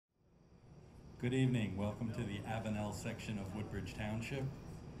Good evening. Welcome to the Avenel section of Woodbridge Township.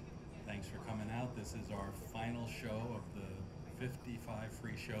 Thanks for coming out. This is our final show of the 55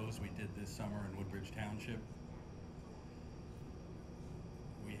 free shows we did this summer in Woodbridge Township.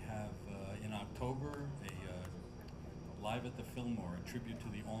 We have in October a Live at the Fillmore, a tribute to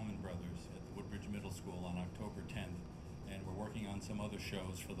the Allman Brothers at the Woodbridge Middle School on October 10th. And we're working on some other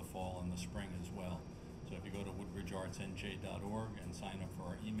shows for the fall and the spring as well. So if you go to woodbridgeartsnj.org and sign up for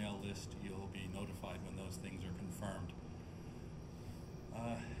our email list, you'll be notified when those things are confirmed.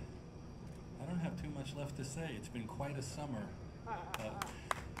 I don't have too much left to say. It's been quite a summer.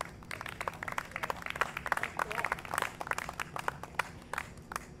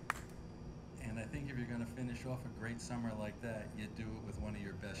 And I think if you're going to finish off a great summer like that, you do it with one of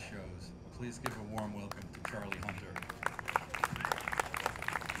your best shows. Please give a warm welcome to Charlie Hunter.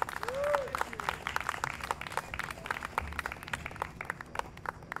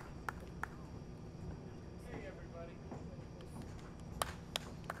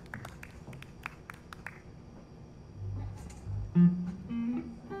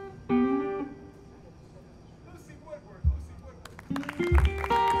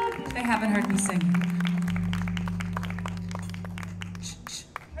 They haven't heard me sing.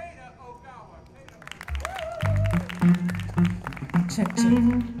 Check, check.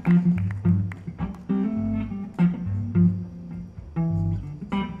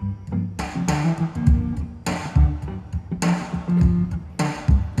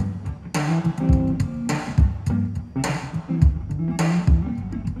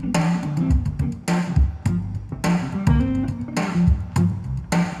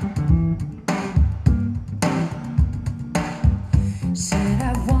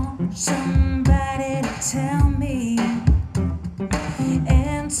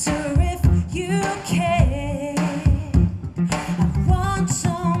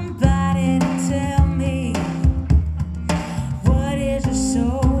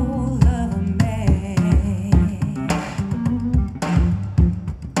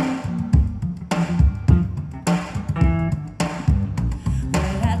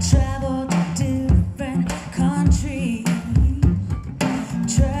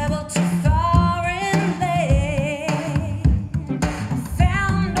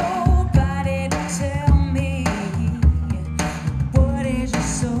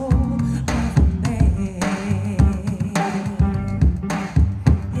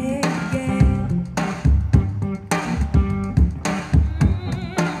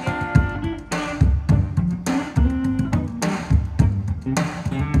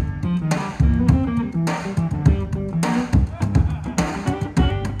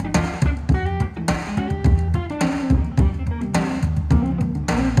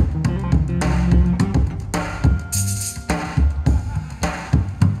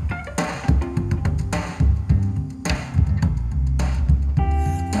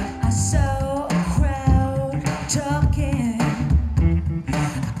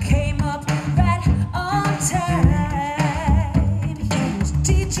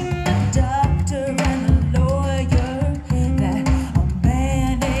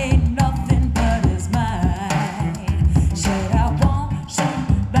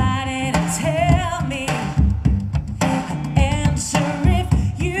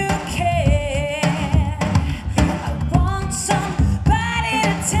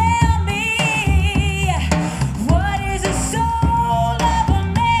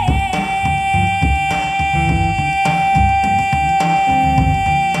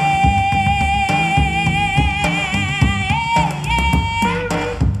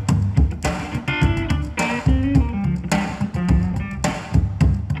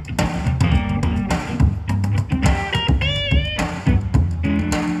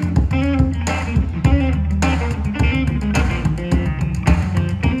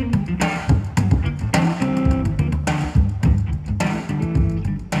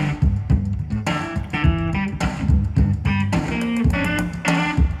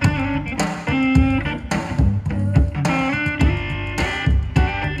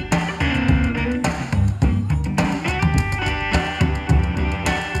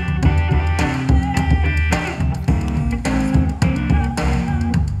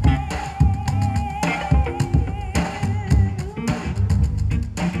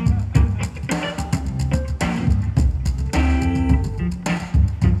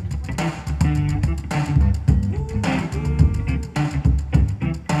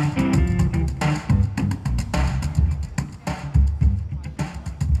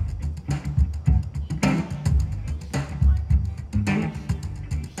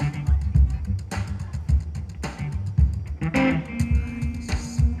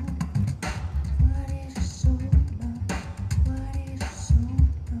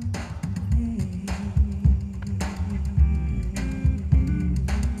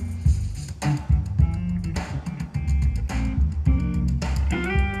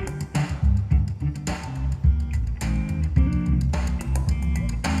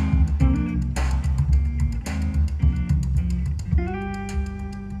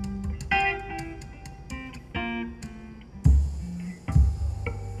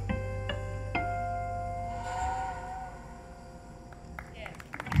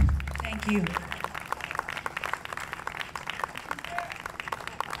 Thank you.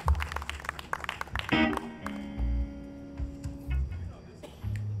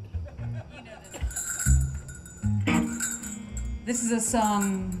 This is a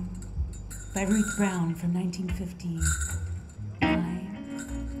song by Ruth Brown from 1959.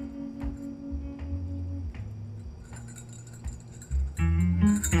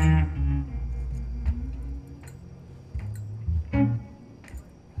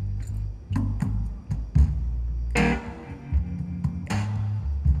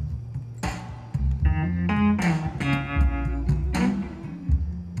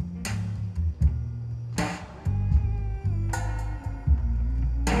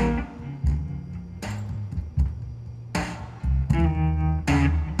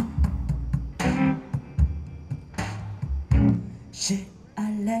 Should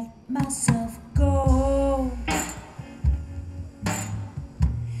I let myself go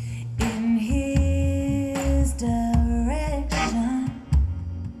in his direction?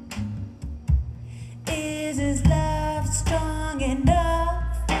 Is his love strong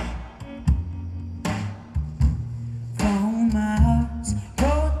enough for my heart's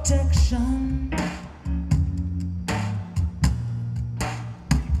protection?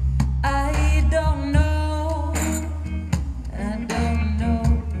 I don't know.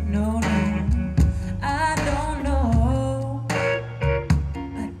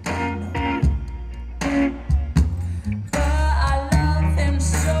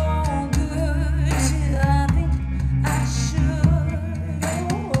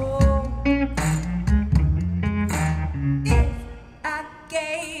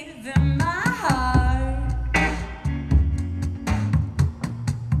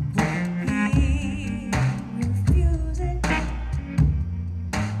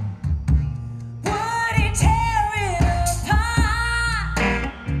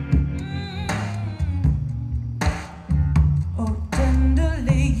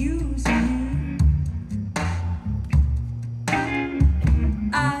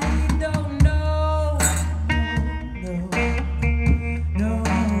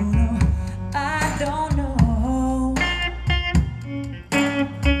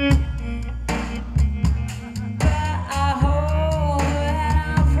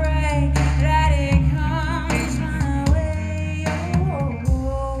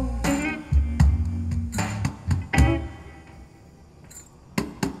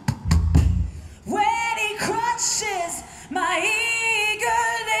 My eager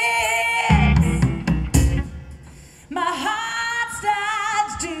lips, my heart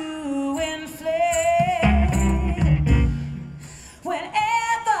starts to inflate.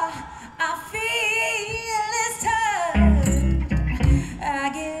 Whenever I feel his touch, I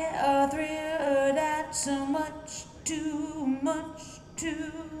get a thrill that's so much, too much,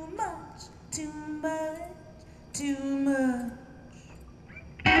 too much, too much, too much.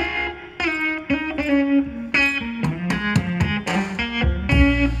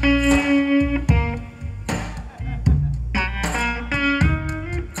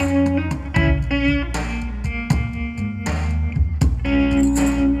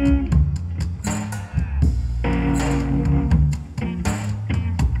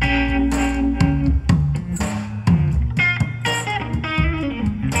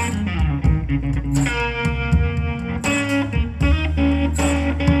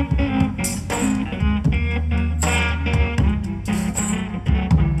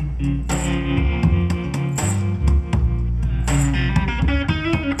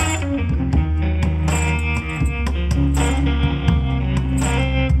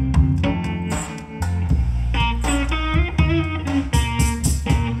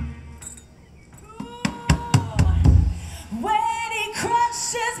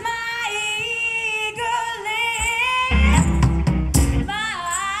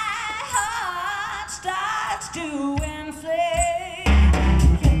 To inflate.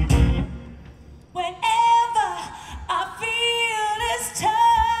 Whenever I feel this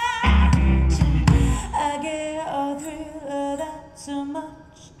touch, I get a thrill that's so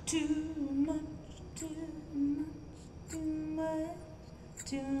much, too much, too much, too much,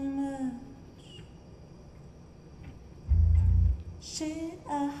 too much. Shit,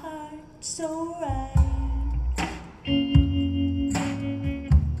 a heart so right.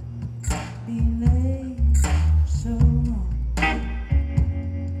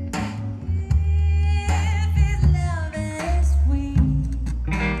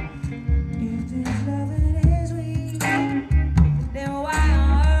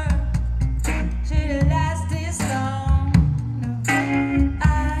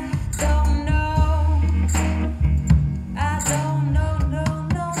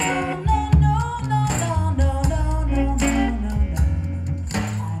 No.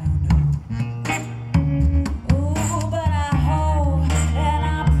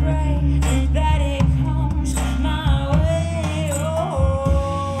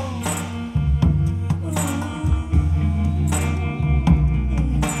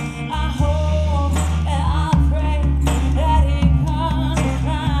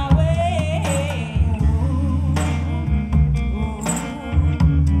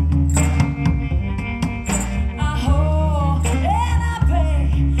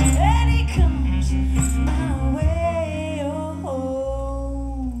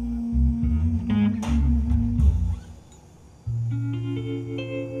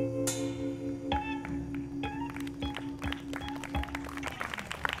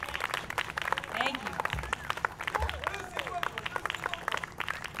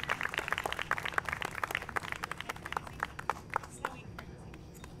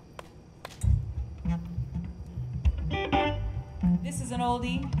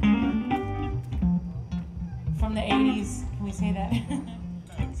 oldie from the 80s. Can we say that?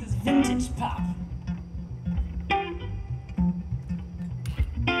 This is vintage pop.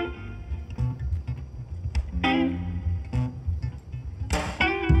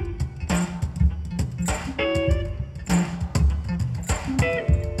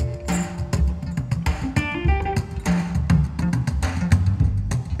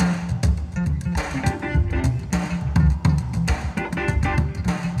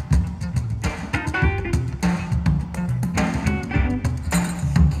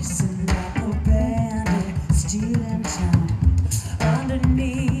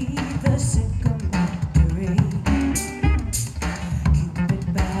 Underneath the sycamore tree, Cupid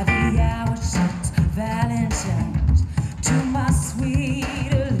by the hour sends Valentine's to my sweet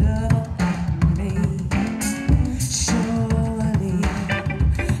lover and me. Surely,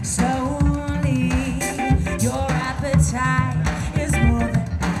 slowly, your appetite is more than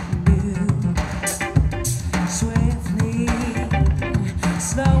I knew. Swiftly,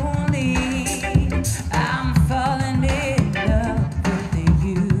 slowly, I'm falling in love.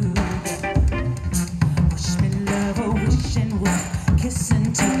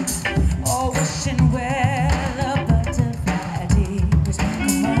 Kissing teeth, oh, wishing well a butterfly tears.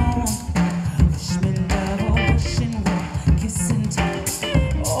 Come on, wish me love, oh, wishing well, kissing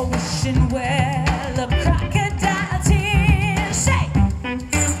teeth, oh, wishing well a crocodile tears. Say.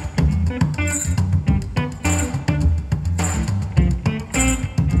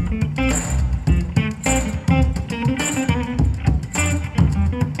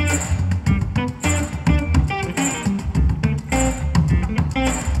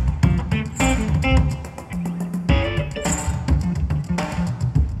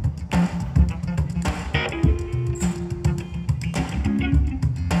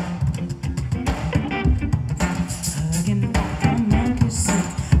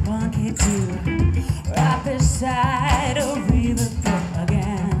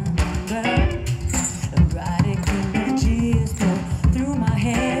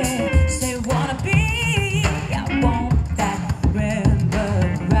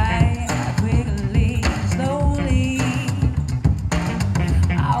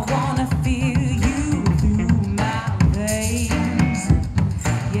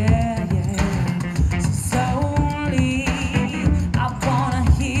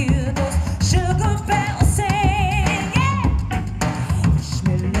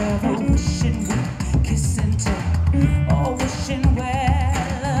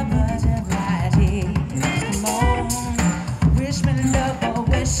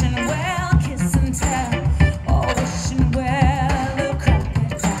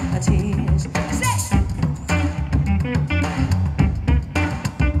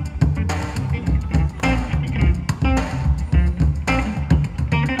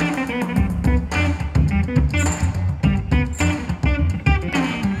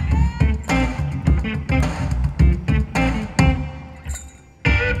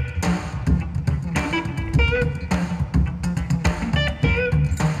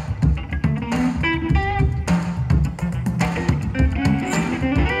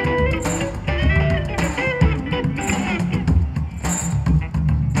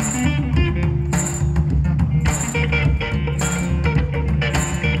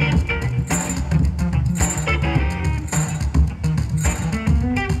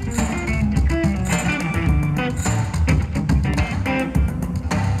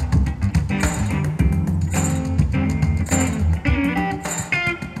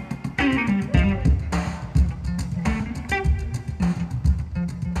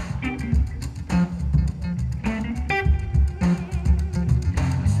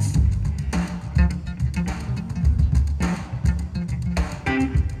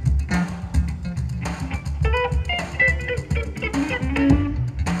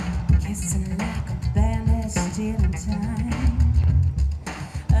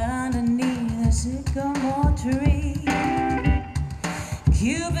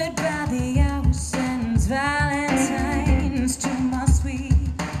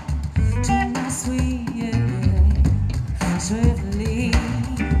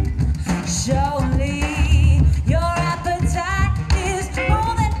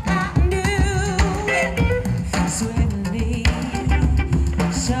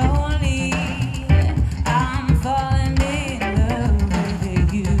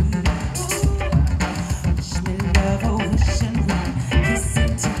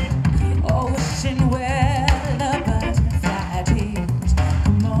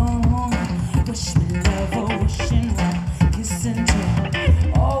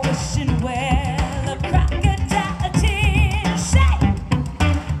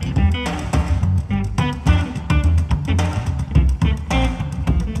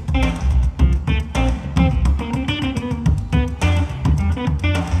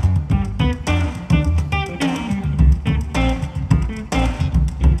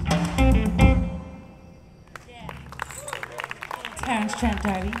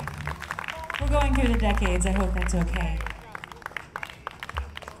 We're going through the decades. I hope that's okay.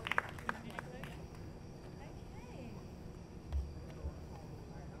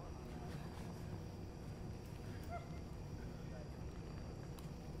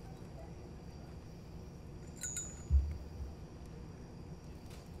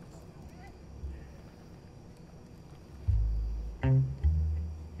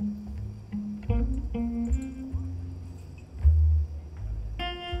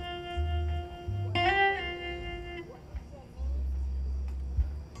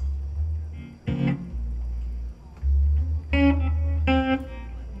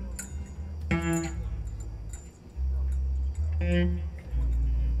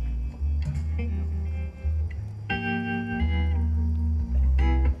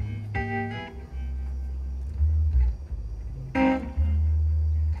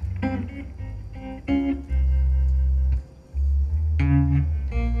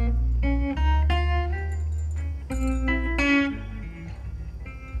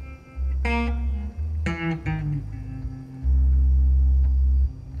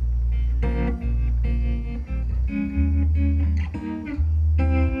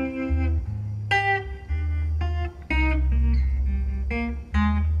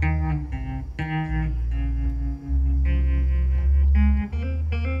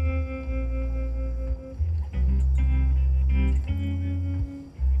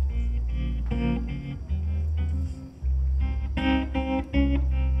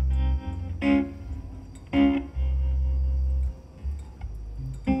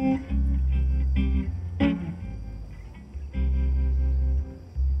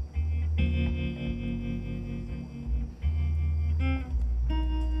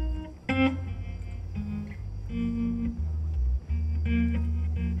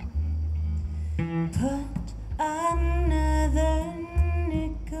 Put another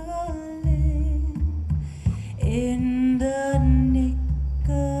nickel in the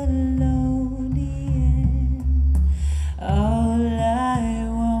Nickelodeon. All I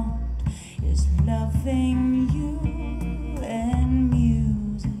want is loving you and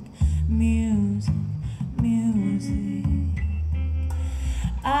music, music, music.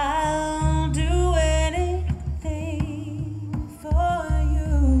 I'll do anything for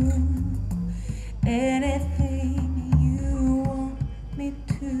you. Anything you want me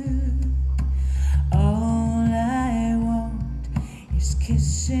to. All I want is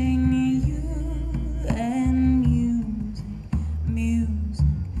kissing you and music, music,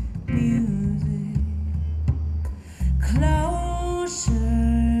 music. Closer,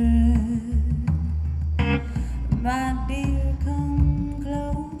 my dear, come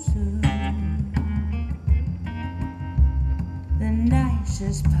closer. The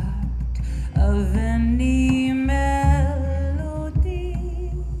nicest part of any melody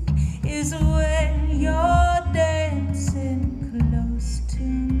is when you're dancing close to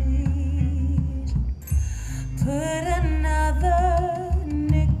me. Put another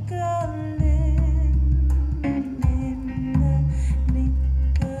nickel in the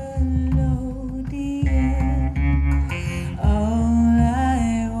Nickelodeon. All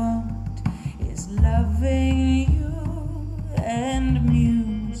I want is loving you and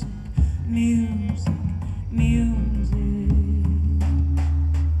music, music, music.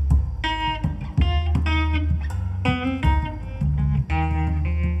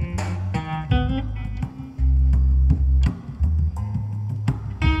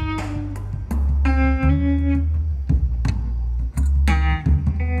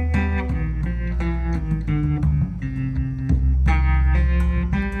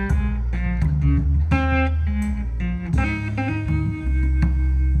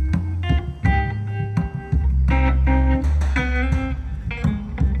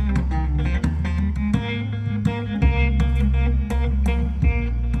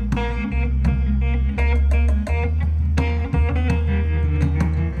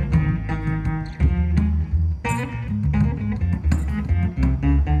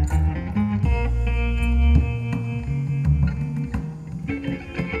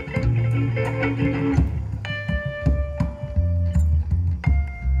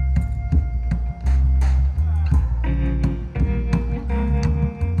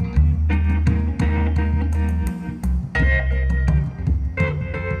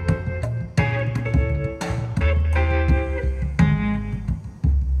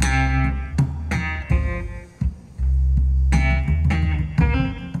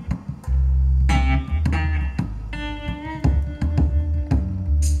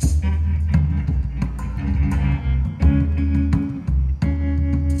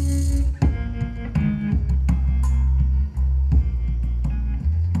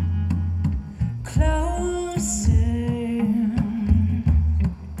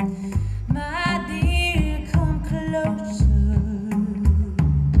 My dear, come closer.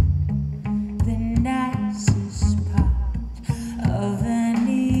 The nicest part of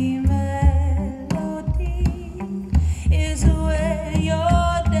any melody is where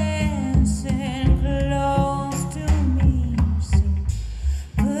you're dancing close to me. So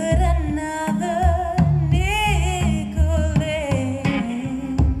put another nickel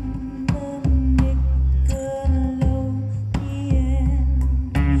in the Nickelodeon.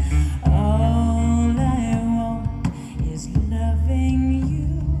 All I want is loving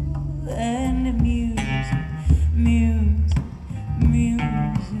you and music, music,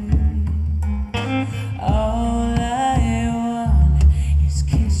 music. All I want is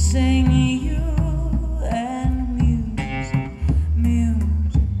kissing you and music,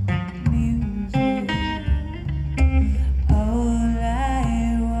 music, music. All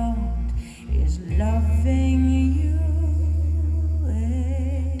I want is loving you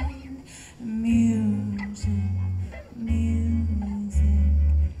and music, music,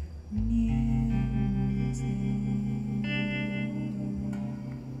 music.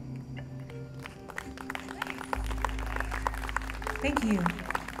 Thank you.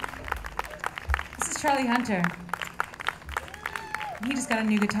 This is Charlie Hunter. He just got a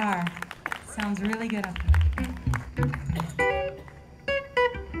new guitar. Sounds really good up there.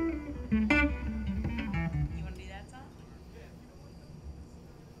 You want to do that song?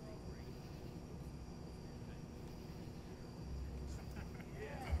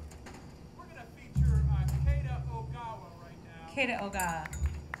 We're going to feature Keita Ogawa right now. Keita Ogawa.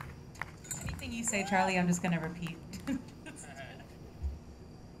 Anything you say, Charlie, I'm just going to repeat.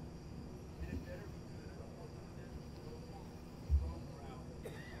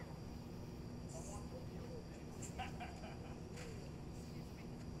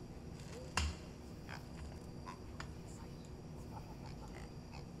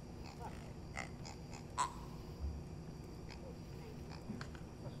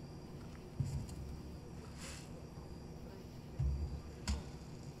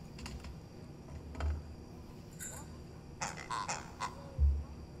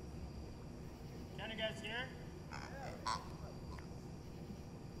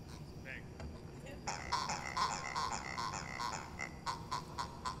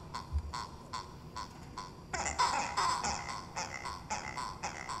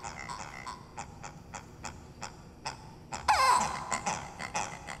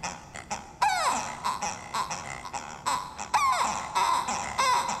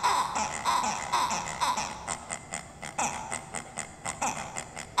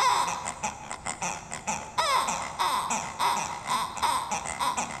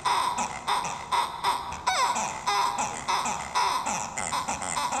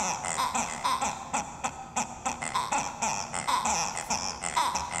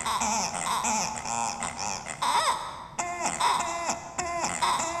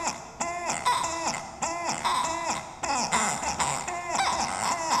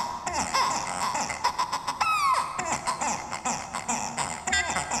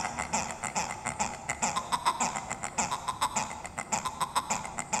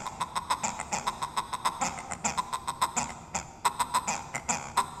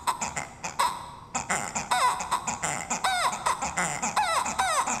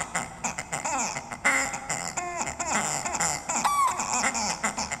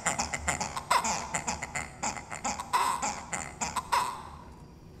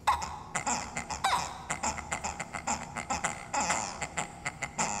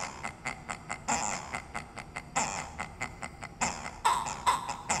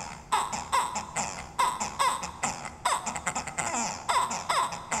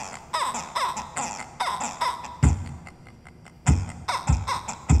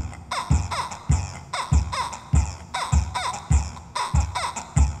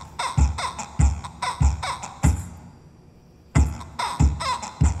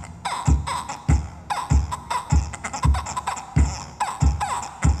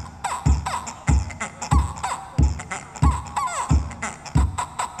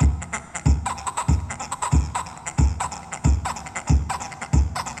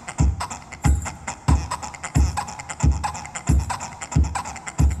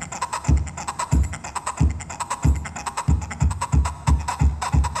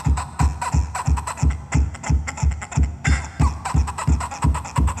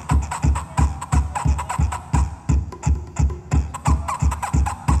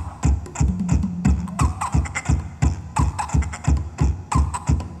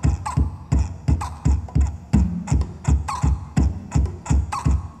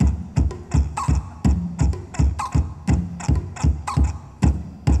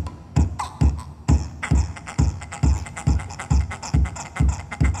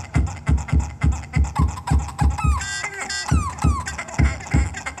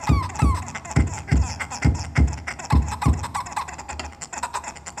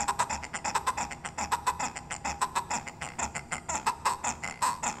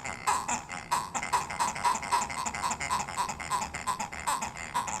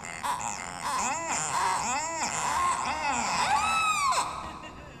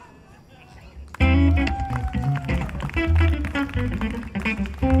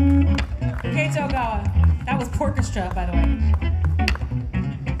 Russia, by the way.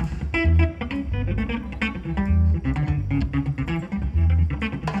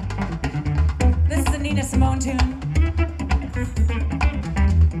 This is a Nina Simone tune.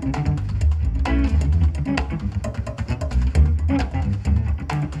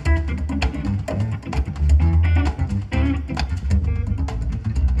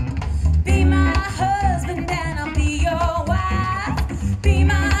 Be my husband and I'll be your wife. Be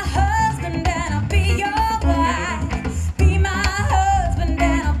my husband and I'll be your wife. Be my husband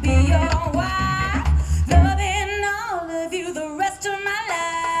and I'll be your wife. Loving all of you the rest of my life.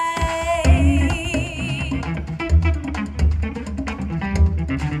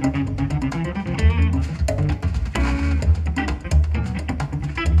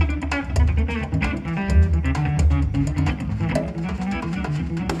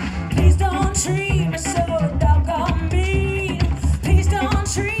 Please don't treat me so doggone mean. Please don't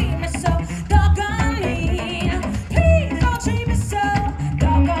treat me so doggone mean. Please don't treat me so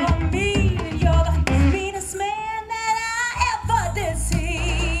doggone mean. You're the meanest man that I ever did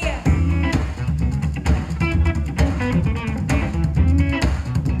see.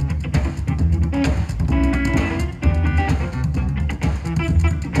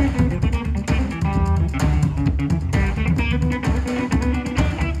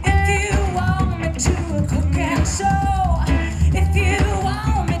 If you want me to cook and sew, if you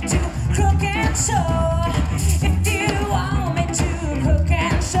want me to cook and sew, if you want me to cook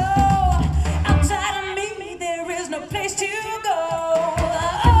and sew, outside of me there is no place to go.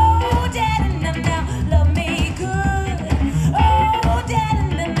 Oh, daddy, now love me good. Oh,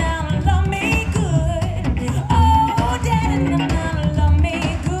 daddy, now love me good. Oh, daddy, now love me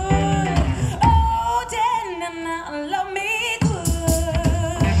good. Oh, daddy, now love me good.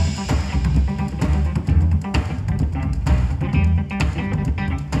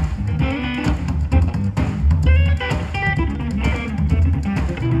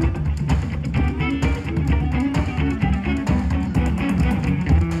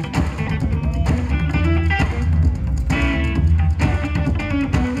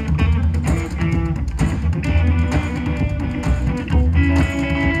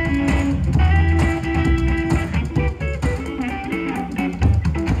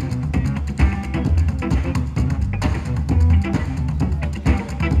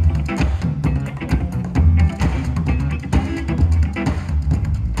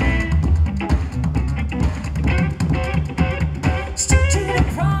 Stick to the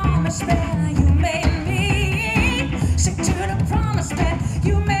promise, man, you made me. Stick to the promise, man,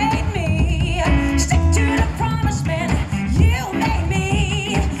 you made me. Stick to the promise, man, you made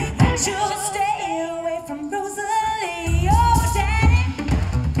me. That you'll stay away from Rosalie. Oh, daddy,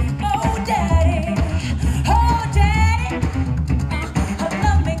 oh, daddy, oh, daddy,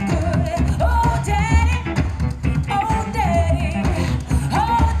 love me good. Oh, daddy, oh, daddy,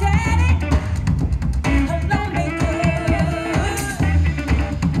 oh, daddy, love me good.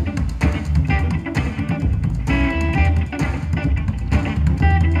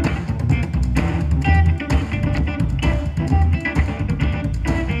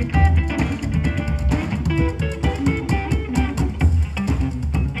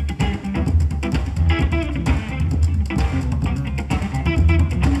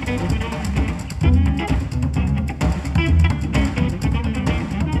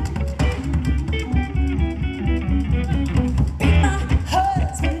 Be my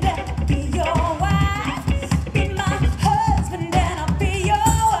husband and I'll be your wife. Be my husband and I'll be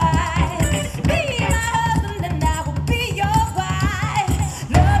your wife. Be my husband and I will be your wife.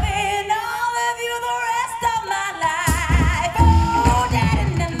 Loving all of you the rest of my life. Oh, daddy,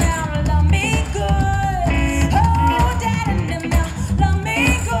 now love me good. Oh, daddy, now love me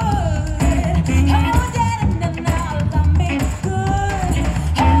good. Oh, daddy, now love me good.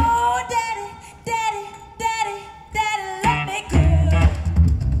 Oh, daddy, daddy, daddy, daddy, love me good.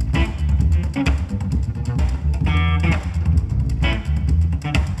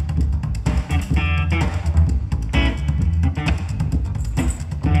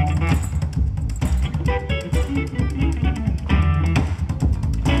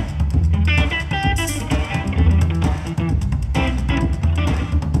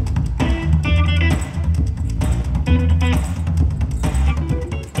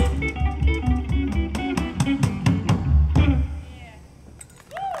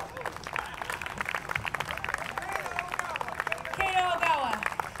 Kato Ogawa.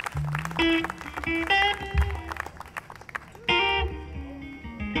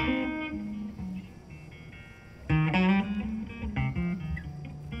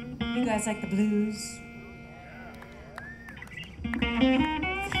 You guys like the blues?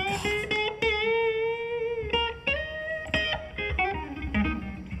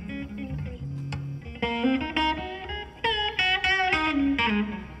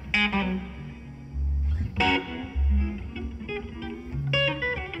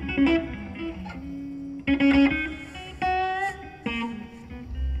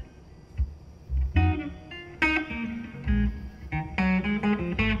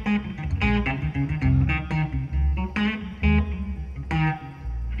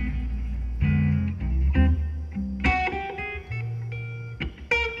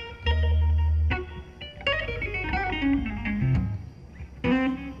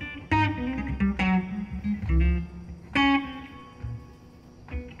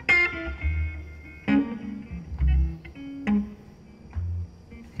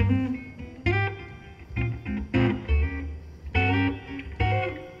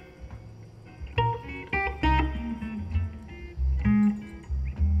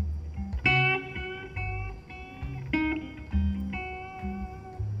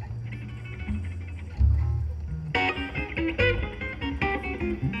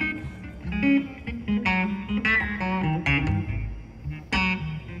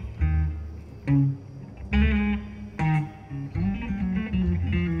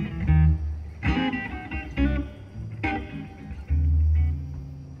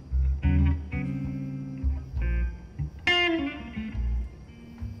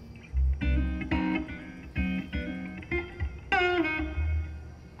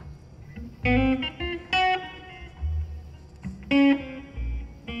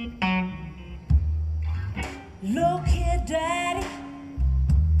 Look here, Daddy,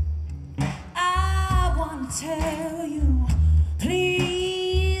 I want to tell you,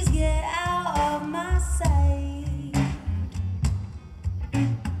 please get out of my sight.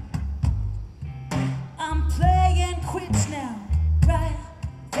 I'm playing quits now, right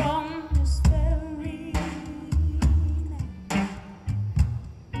from this very night.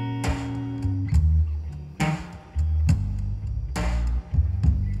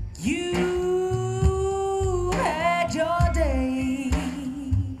 You your day.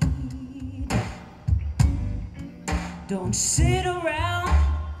 Don't sit around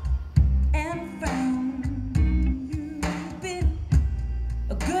and frown. You've been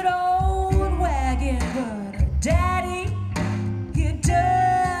a good old wagon, but Daddy, you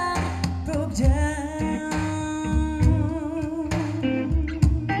done broke down.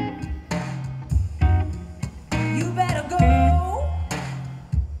 You better go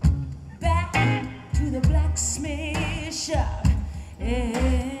back to the blacksmith shop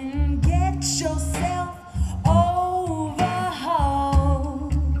and get yourself overhauled.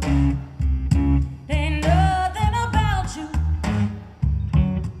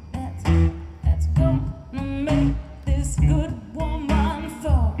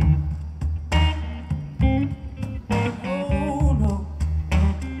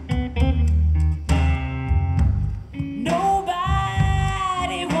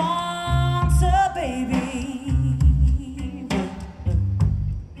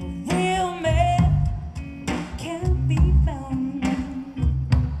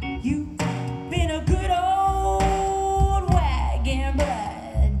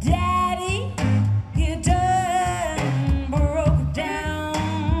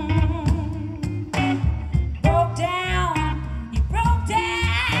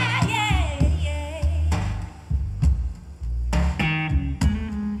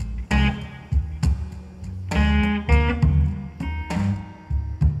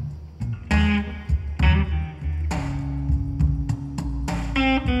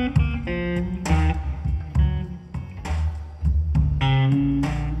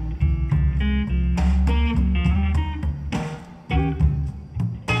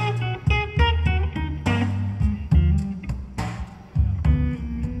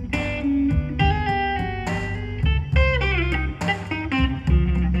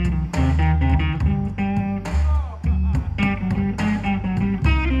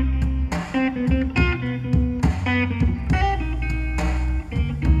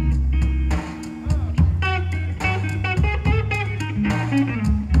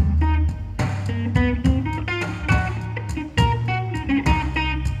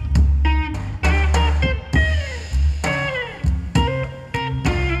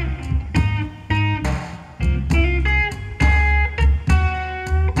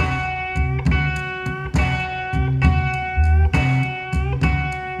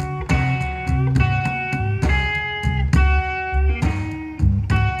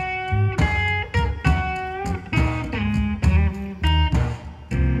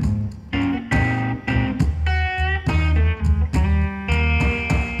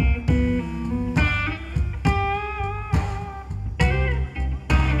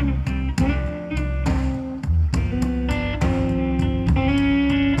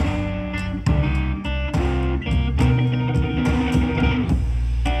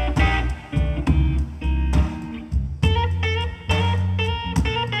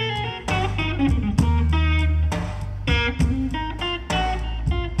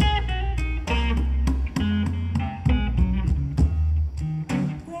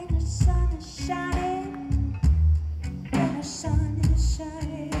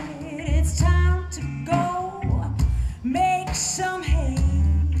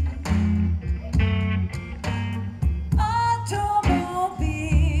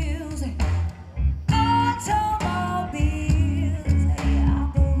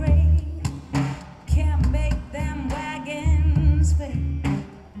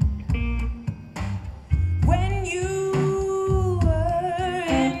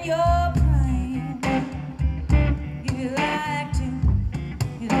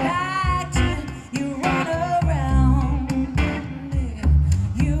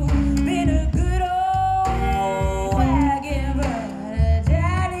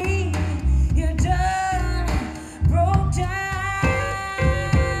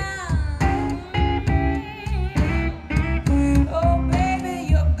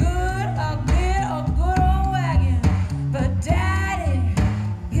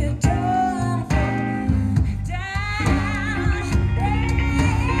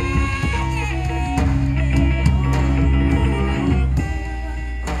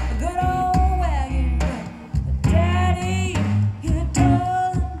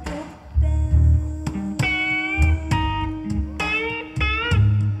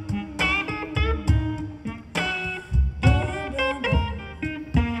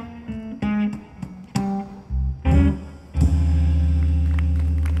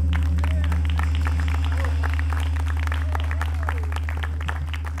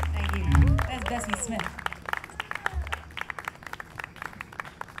 Bessie Smith.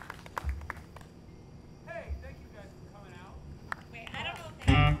 Hey, thank you guys for coming out. Wait, I don't know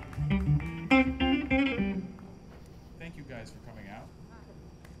if Thank you guys for coming out.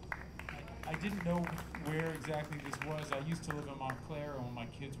 I didn't know where exactly this was. I used to live in Montclair, and when my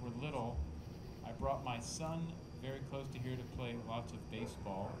kids were little, I brought my son very close to here to play lots of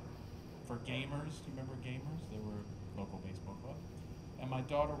baseball for Gamers. Do you remember Gamers? They were a local baseball club. And my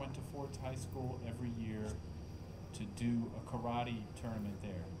daughter went to Ford's High School every year to do a karate tournament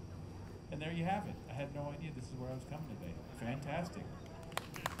there. And there you have it. I had no idea this is where I was coming today. Fantastic.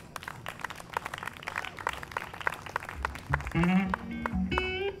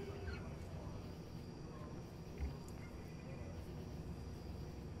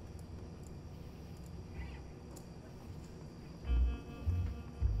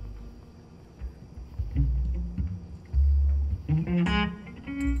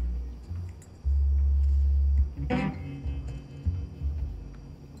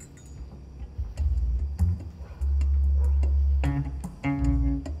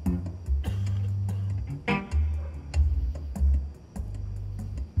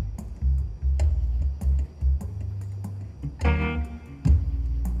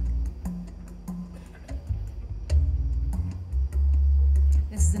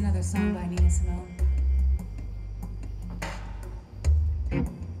 This is another song by Nina Simone.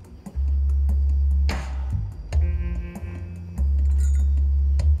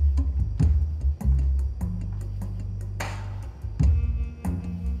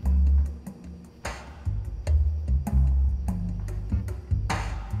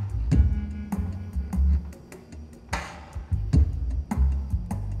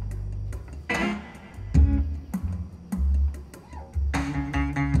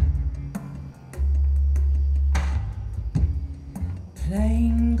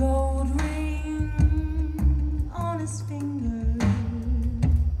 Plain gold ring on his finger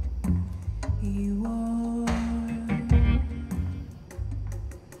he wore.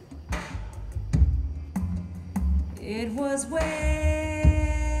 It was where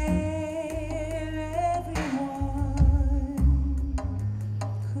everyone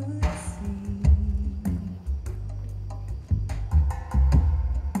could see.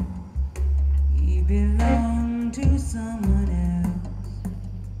 He belonged to someone else.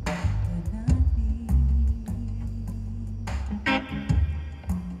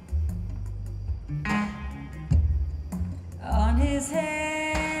 On his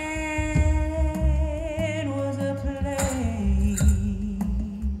head was a plain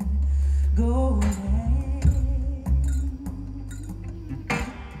gold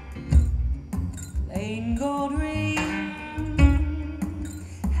plain gold ring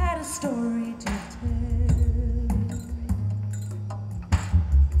had a story to tell.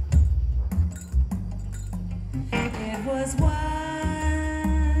 It was one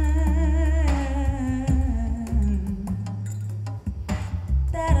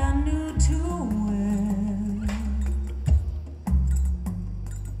that I knew too well.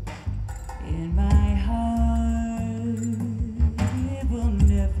 In my heart,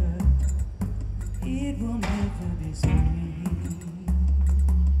 it will never be sweet.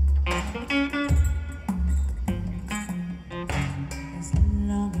 As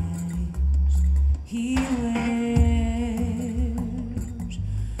long as he wears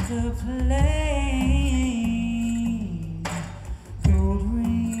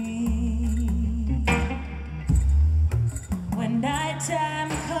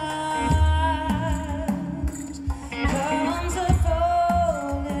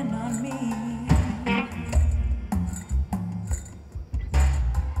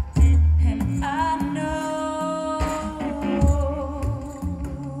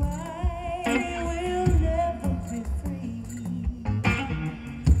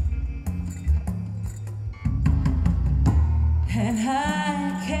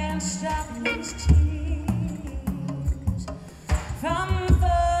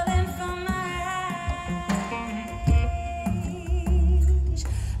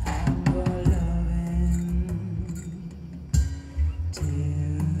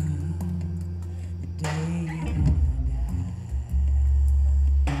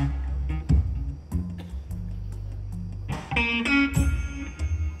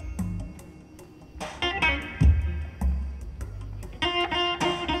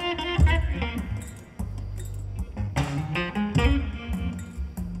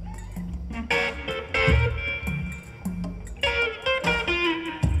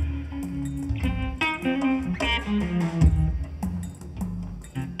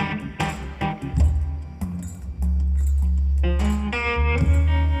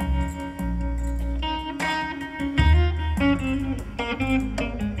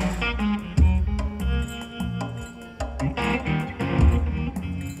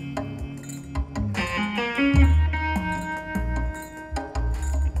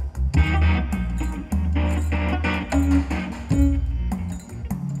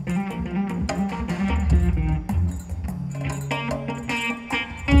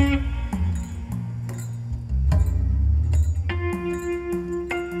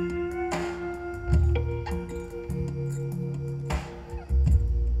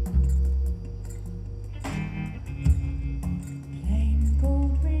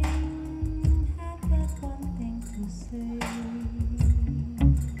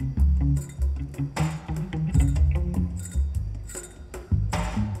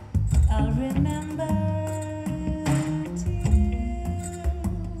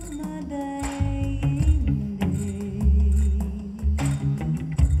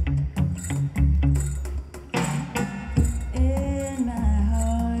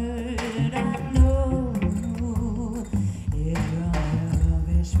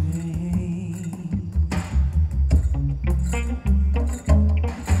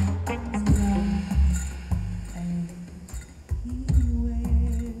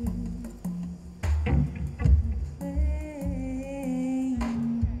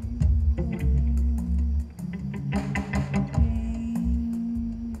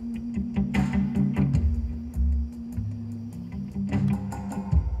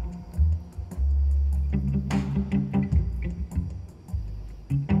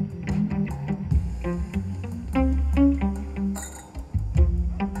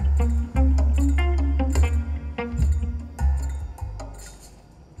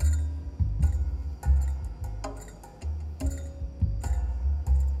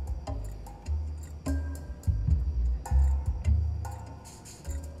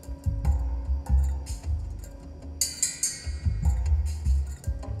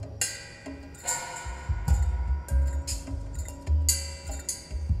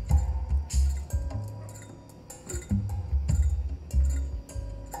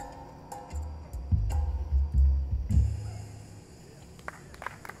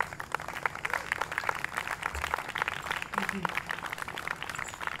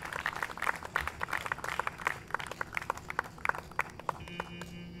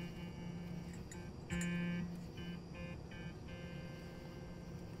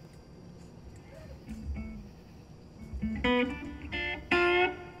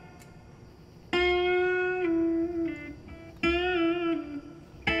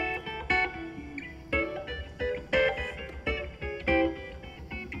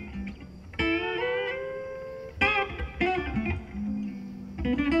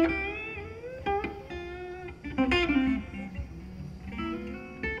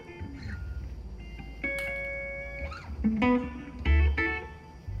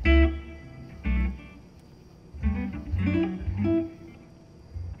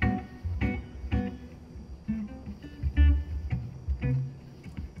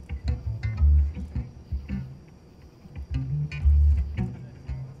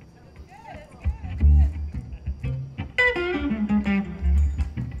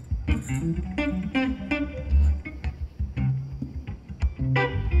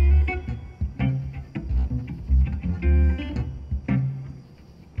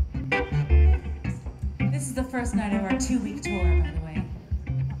This is the first night of our 2-week tour, by the way.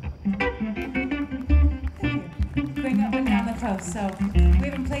 Thank you. Going up and down the coast, so we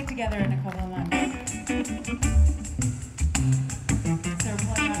haven't played together in a couple of months. So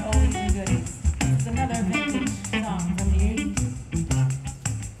we're playing our oldies and goodies. This is another vintage song from the 80s.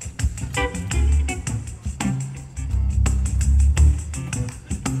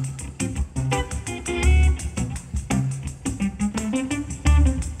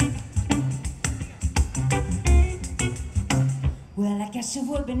 Well, I guess it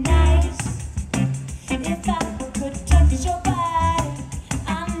would be nice if I could touch your body.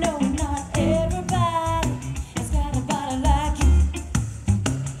 I know not everybody has got a body like you,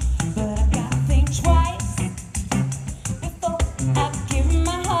 but I've got to think twice before I give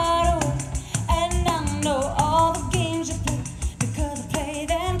my heart away. And I know all the games you play because I play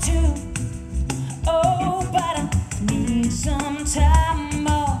them too. Oh, but I need some time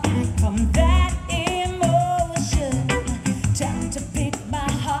off from that emotion. Time to pick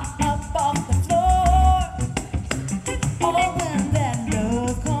my heart up off the floor.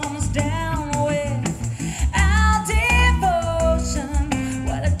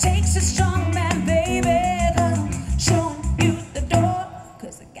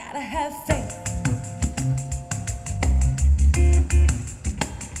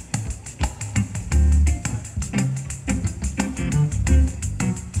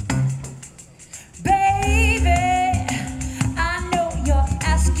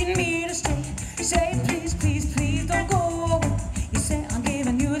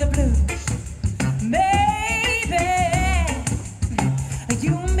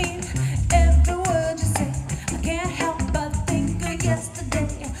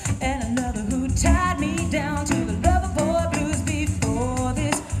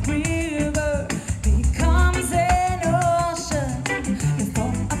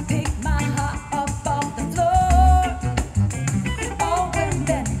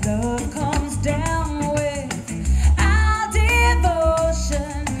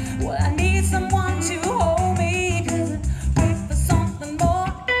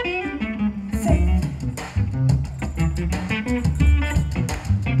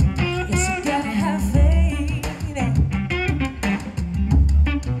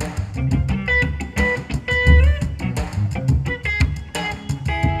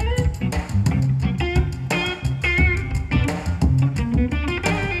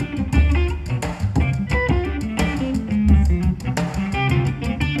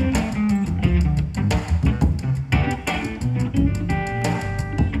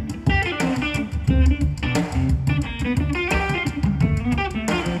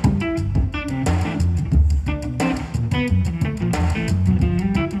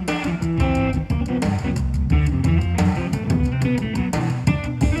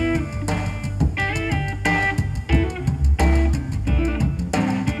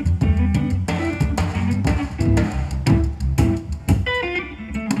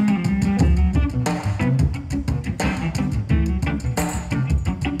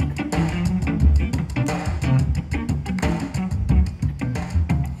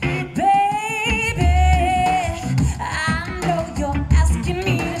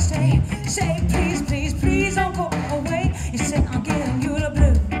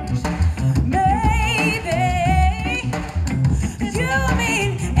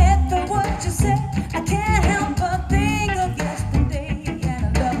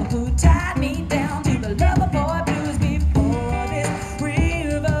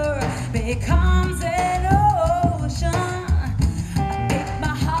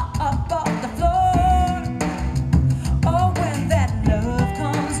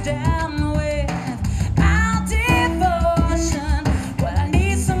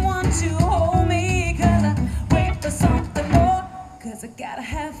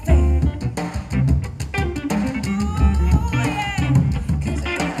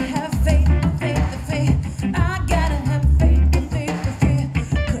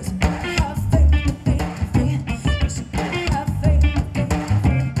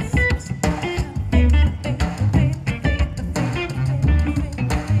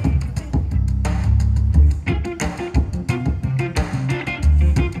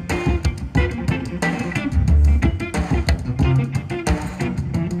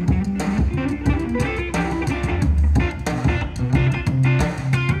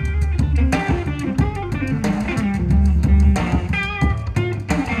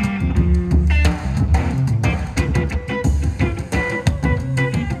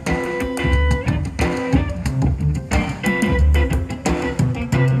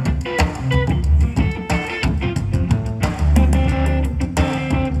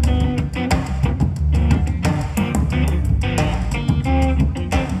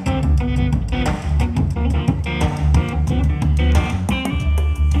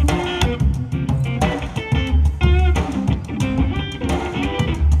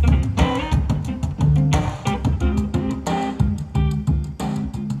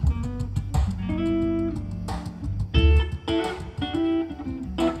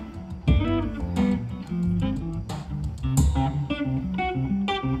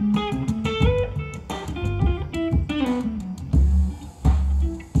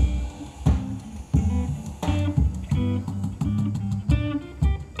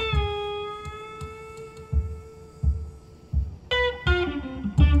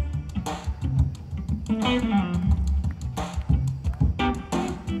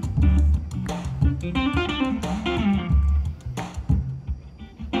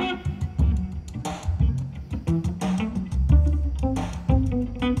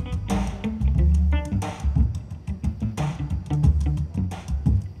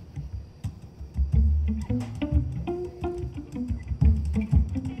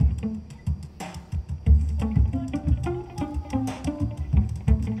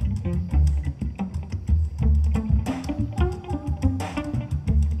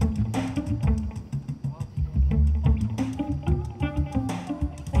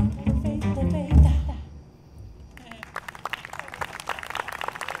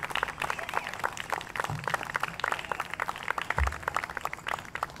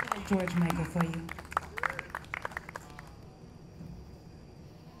 George Michael for you.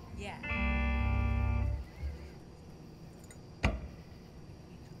 Yeah.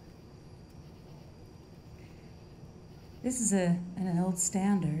 This is an old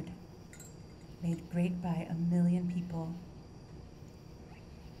standard made great by a million people.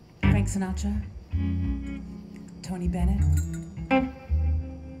 Frank Sinatra, Tony Bennett,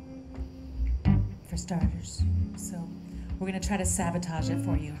 for starters. So we're gonna try to sabotage it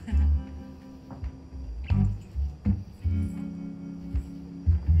for you.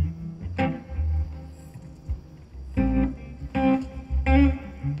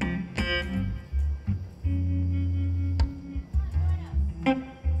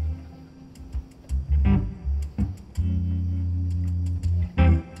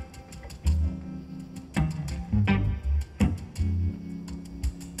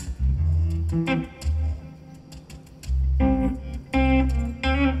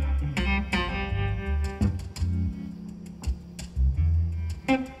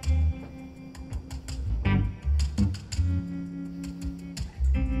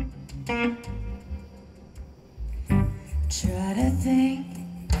 Try to think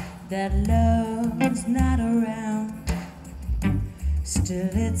that love's not around, still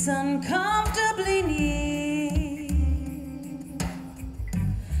it's uncomfortably near.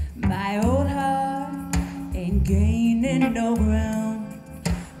 My old heart ain't gaining no ground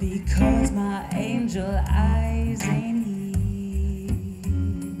because my angel eyes ain't here.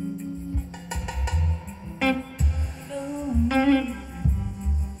 Oh.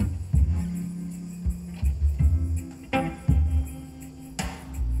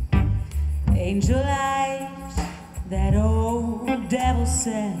 Angel eyes, that old devil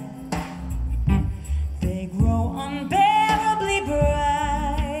said, they grow unbearably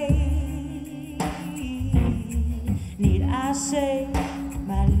bright. Need I say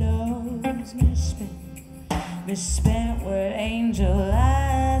my love's misspent with angel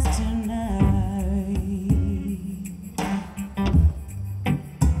eyes tonight?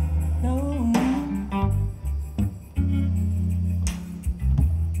 No.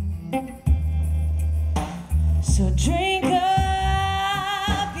 So drink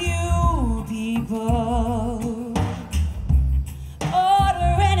up, you people.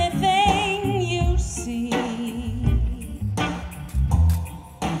 Order anything you see.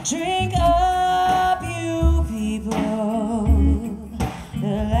 Drink up, you people.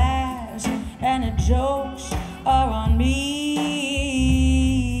 The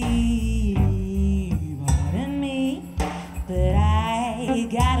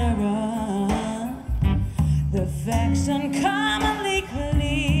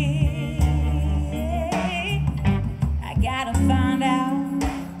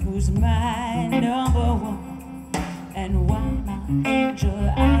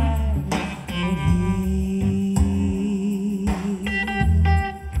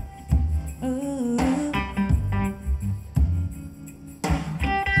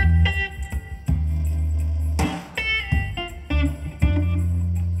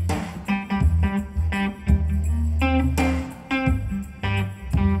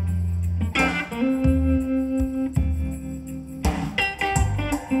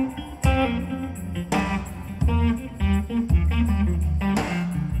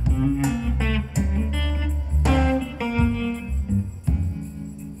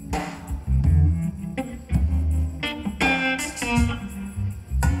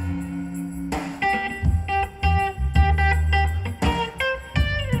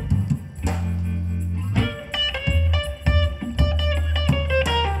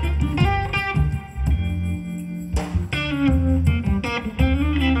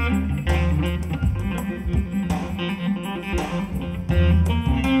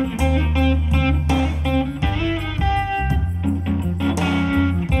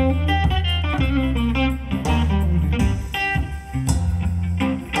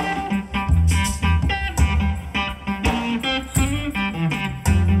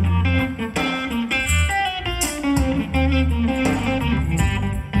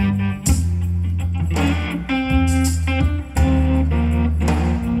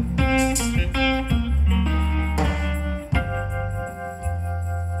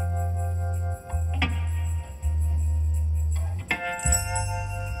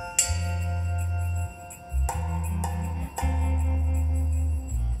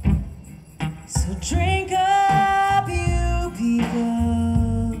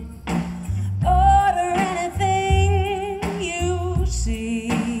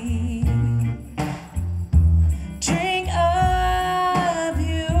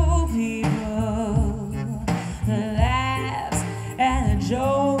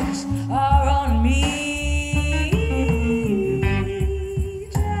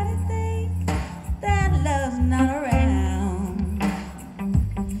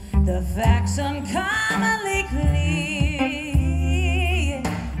uncommonly clear.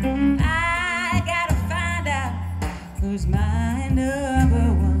 I gotta find out who's my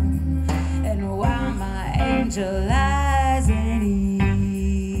number one and why my angel lies in Eve.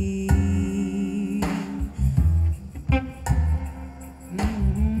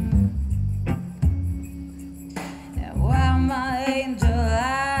 And why my angel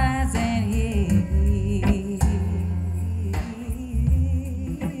lies in Eve.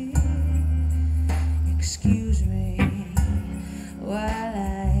 Excuse me while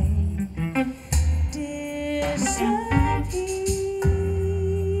I disappear.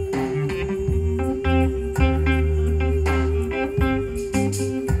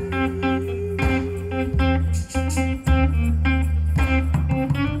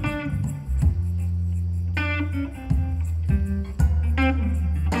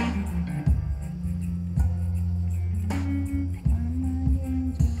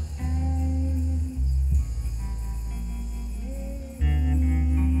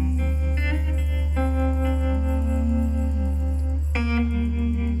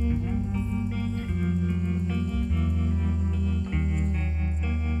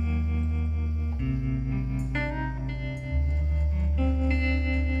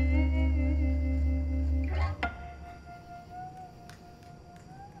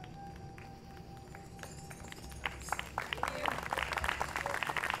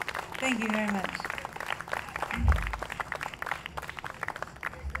 Thank you very much.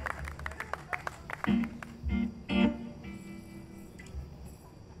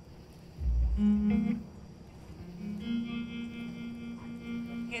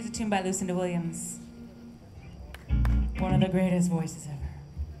 Here's a tune by Lucinda Williams. One of the greatest voices ever.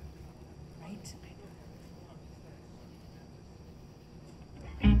 Right?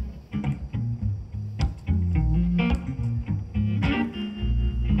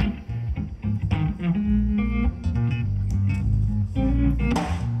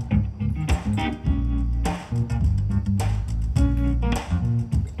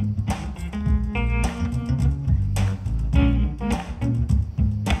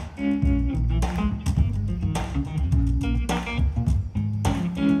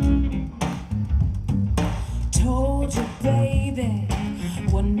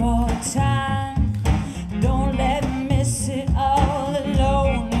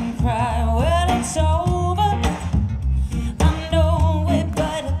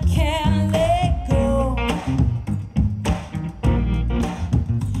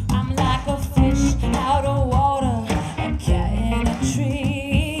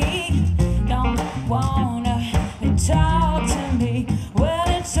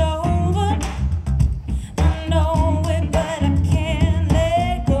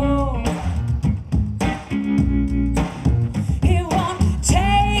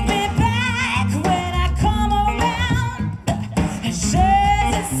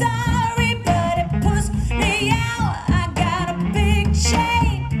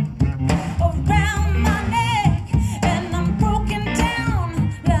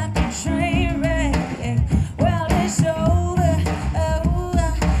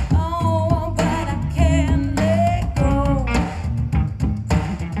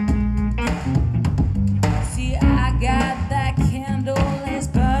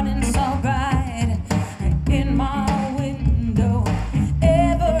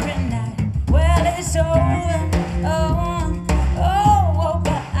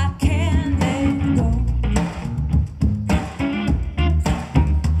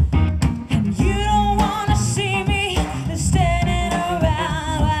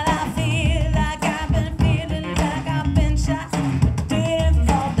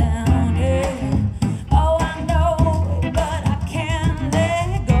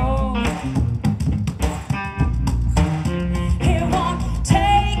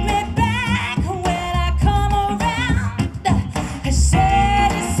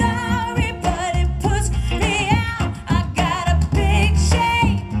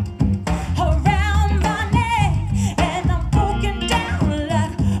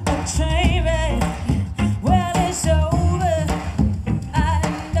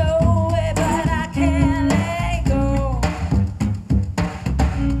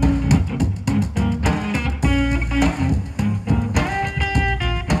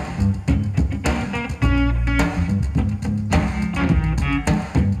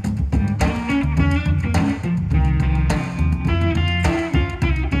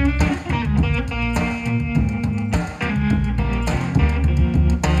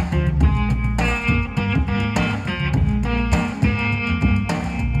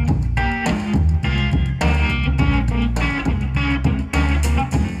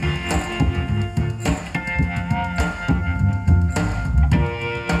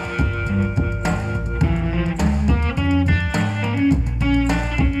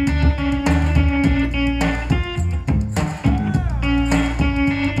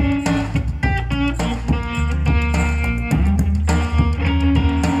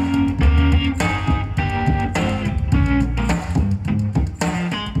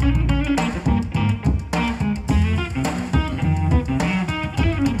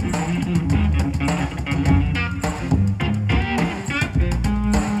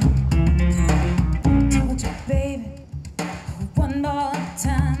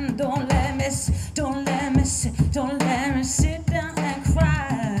 don't let me sit down and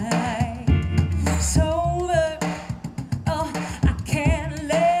cry. It's over, oh, I can't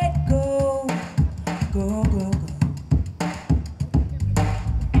let go, go, go, go.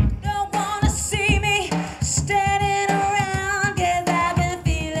 Don't wanna see me standing around, 'cause I've been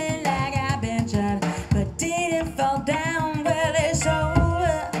feeling like I've been shot, but didn't fall down. Well, it's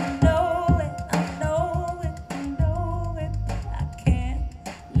over, I know it, I know it, I know it, but I can't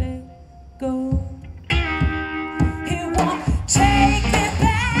let go. He won't take me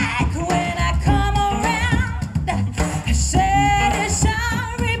back when I come around. I said it's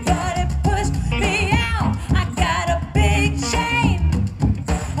sorry, but it pushed me out. I got a big chain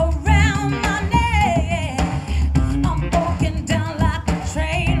around my neck. I'm broken down like a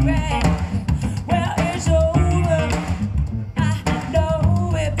train wreck. Well, it's over, I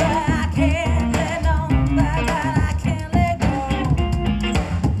know it, but I can't let go, but I can't let go.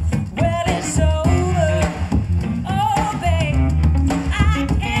 Well, it's over, oh babe, I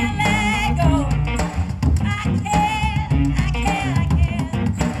can't let go. I can't,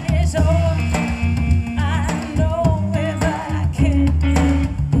 it's over, I know it, but I can't let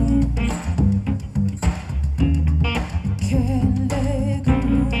go. Can't let go.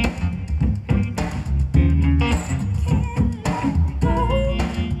 Can't let go.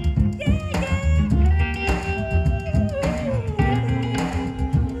 Yeah,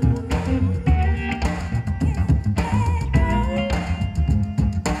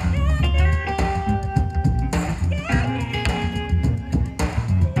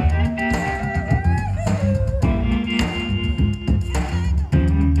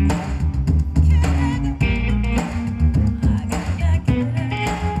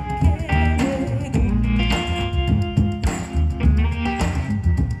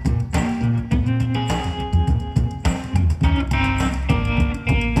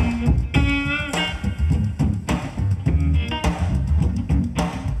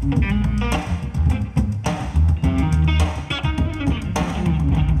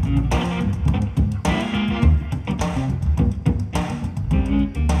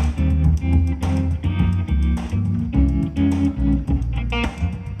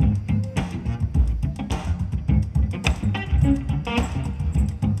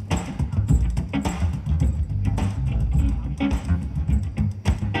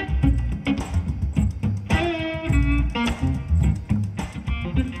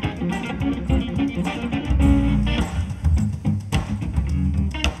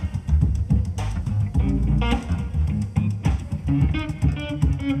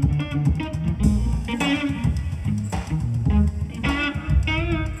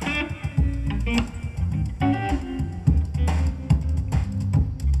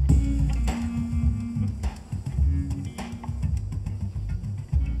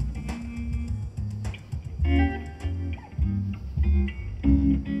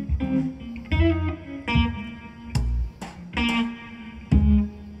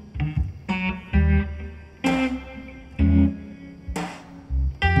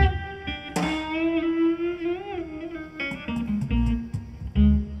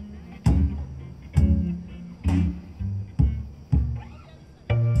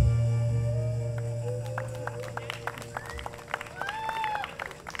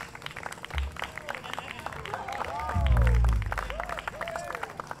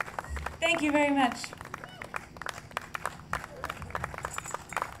 Thank you very much.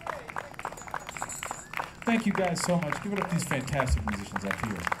 Thank you guys so much. Give it up to these fantastic musicians up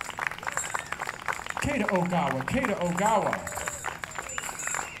here. Keita Ogawa, Keita Ogawa.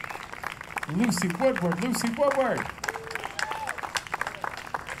 Lucy Woodward, Lucy Woodward.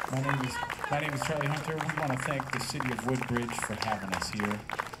 My name is Charlie Hunter. We want to thank the city of Woodbridge for having us here.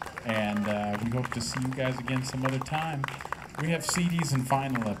 And we hope to see you guys again some other time. We have CDs and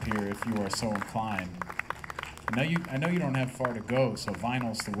vinyl up here if you are so inclined. I know you don't have far to go, so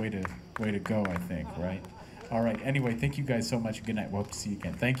vinyl's the way to go, I think, right? All right. Anyway, thank you guys so much. Good night. We'll hope to see you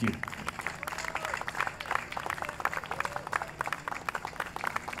again. Thank you.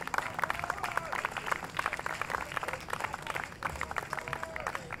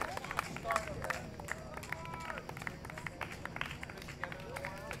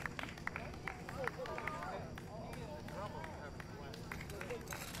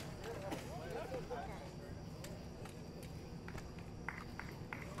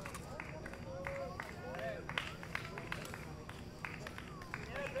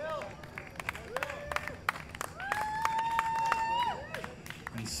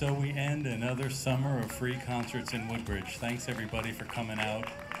 So we end another summer of free concerts in Woodbridge. Thanks everybody for coming out.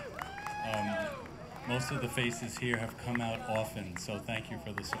 Most of the faces here have come out often, so thank you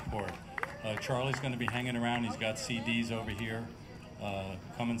for the support. Charlie's going to be hanging around. He's got CDs over here.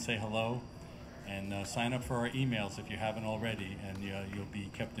 Come and say hello, and sign up for our emails if you haven't already, and you'll be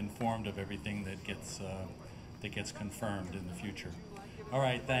kept informed of everything that gets confirmed in the future. All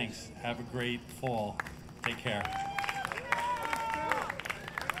right, thanks. Have a great fall. Take care.